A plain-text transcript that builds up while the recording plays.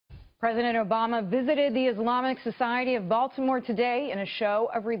President Obama visited the Islamic Society of Baltimore today in a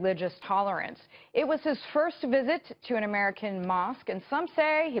show of religious tolerance. It was his first visit to an American mosque, and some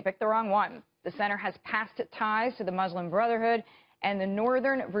say he picked the wrong one. The center has past ties to the Muslim Brotherhood and the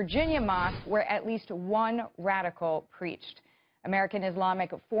Northern Virginia Mosque, where at least one radical preached. American Islamic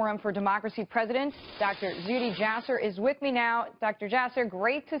Forum for Democracy President Dr. Zuhdi Jasser is with me now. Dr. Jasser,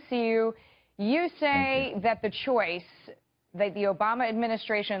 great to see you. You say that the choice that the Obama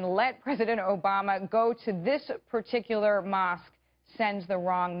administration let President Obama go to this particular mosque sends the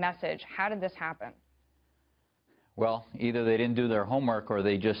wrong message. How did this happen? Well, either they didn't do their homework or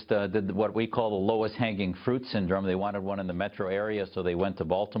they just did what we call the lowest hanging fruit syndrome. They wanted one in the metro area, so they went to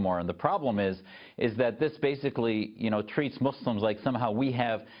Baltimore. And the problem is that this basically, treats Muslims like somehow we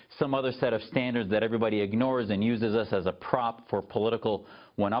have some other set of standards that everybody ignores and uses us as a prop for political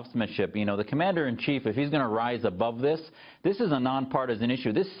one-upsmanship. The commander-in-chief, if he's going to rise above this, this is a nonpartisan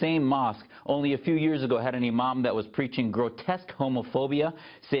issue. This same mosque only a few years ago had an imam that was preaching grotesque homophobia,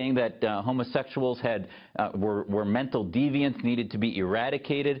 saying that homosexuals were mental deviants, needed to be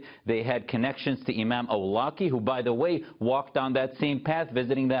eradicated. They had connections to Imam Awlaki, who, by the way, walked on that same path,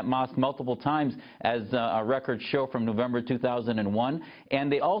 visiting that mosque multiple times, as a records show from November 2001.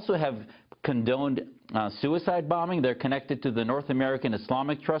 And they also have condoned suicide bombing. They're connected to the North American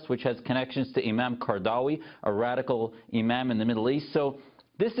Islamic Trust, which has connections to Imam Qardawi, a radical imam in the Middle East. So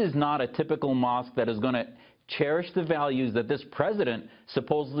this is not a typical mosque that is going to cherish the values that this president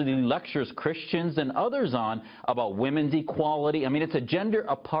supposedly lectures Christians and others on about women's equality. I mean, it's a gender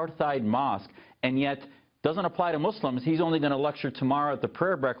apartheid mosque, and yet doesn't apply to Muslims. He's only going to lecture tomorrow at the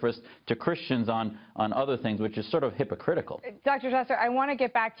prayer breakfast to Christians on other things, which is sort of hypocritical. Dr. Jasser, I want to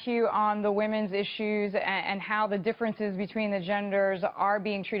get back to you on the women's issues and how the differences between the genders are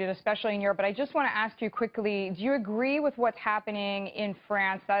being treated, especially in Europe. But I just want to ask you quickly, do you agree with what's happening in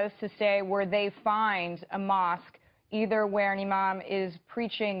France? That is to say, where they find a mosque either where an imam is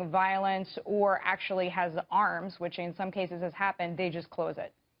preaching violence or actually has arms, which in some cases has happened, they just close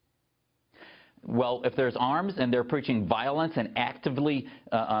it. Well, if there's arms and they're preaching violence and actively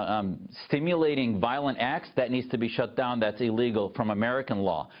stimulating violent acts, that needs to be shut down. That's illegal from American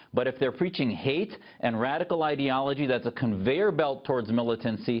law. But if they're preaching hate and radical ideology, that's a conveyor belt towards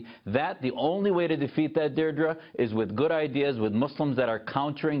militancy. The only way to defeat that, Deirdre, is with good ideas, with Muslims that are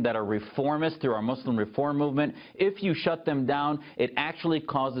countering, that are reformist through our Muslim reform movement. If you shut them down, it actually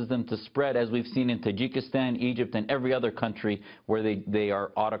causes them to spread, as we've seen in Tajikistan, Egypt, and every other country where they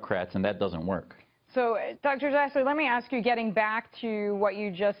are autocrats, and that doesn't work. So, Dr. Jasser, let me ask you, getting back to what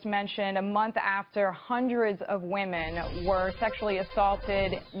you just mentioned, a month after hundreds of women were sexually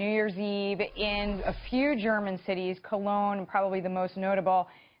assaulted New Year's Eve in a few German cities, Cologne probably the most notable,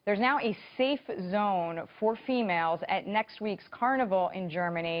 there's now a safe zone for females at next week's carnival in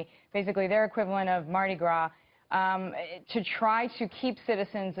Germany, basically their equivalent of Mardi Gras, to try to keep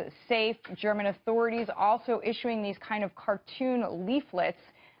citizens safe. German authorities also issuing these kind of cartoon leaflets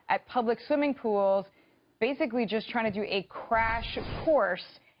at public swimming pools, basically just trying to do a crash course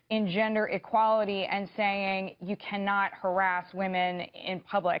in gender equality and saying you cannot harass women in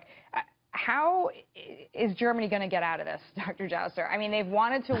public. How is Germany going to get out of this, Dr. Jasser? I mean, they've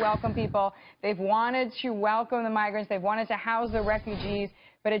wanted to welcome people. They've wanted to welcome the migrants. They've wanted to house the refugees.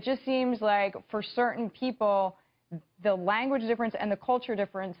 But it just seems like for certain people, the language difference and the culture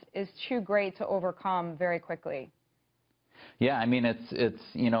difference is too great to overcome very quickly. Yeah, I mean,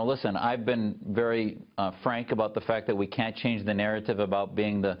 listen, I've been very frank about the fact that we can't change the narrative about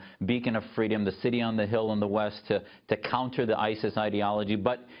being the beacon of freedom, the city on the hill in the West to counter the ISIS ideology,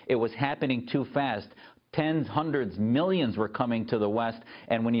 but it was happening too fast. Tens, hundreds, millions were coming to the West,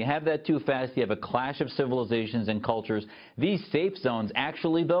 and when you have that too fast, you have a clash of civilizations and cultures. These safe zones,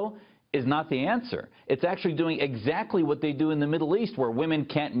 actually, though, is not the answer. It's actually doing exactly what they do in the Middle East, where women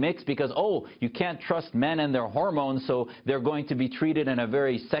can't mix because, oh, you can't trust men and their hormones, so they're going to be treated in a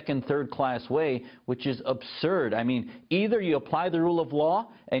very second, third-class way, which is absurd. I mean, either you apply the rule of law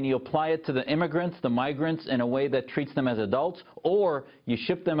and you apply it to the immigrants, the migrants, in a way that treats them as adults, or you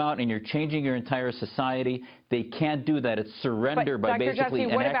ship them out and you're changing your entire society. They can't do that. It's surrender by basically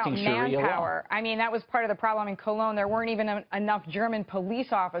enacting Sharia law. Manpower? I mean, that was part of the problem in Cologne. There weren't even enough German police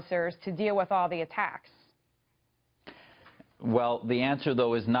officers to deal with all the attacks. Well, the answer,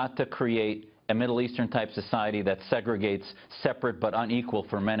 though, is not to create a Middle Eastern type society that segregates separate but unequal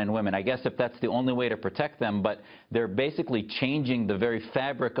for men and women. I guess if that's the only way to protect them, but they're basically changing the very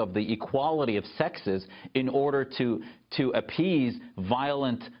fabric of the equality of sexes in order to to appease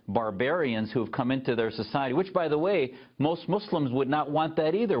violent barbarians who have come into their society, which, by the way, most Muslims would not want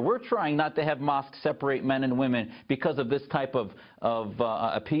that either. We're trying not to have mosques separate men and women because of this type of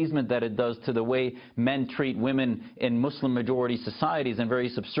appeasement that it does to the way men treat women in Muslim-majority societies in very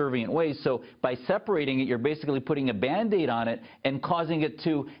subservient ways. So by separating it, you're basically putting a Band-Aid on it and causing it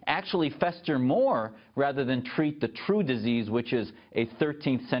to actually fester more rather than treat the true disease, which is a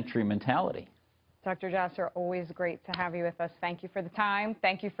 13th century mentality. Dr. Jasser, always great to have you with us. Thank you for the time.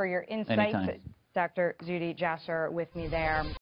 Thank you for your insights. Anytime. Dr. Zuhdi Jasser with me there.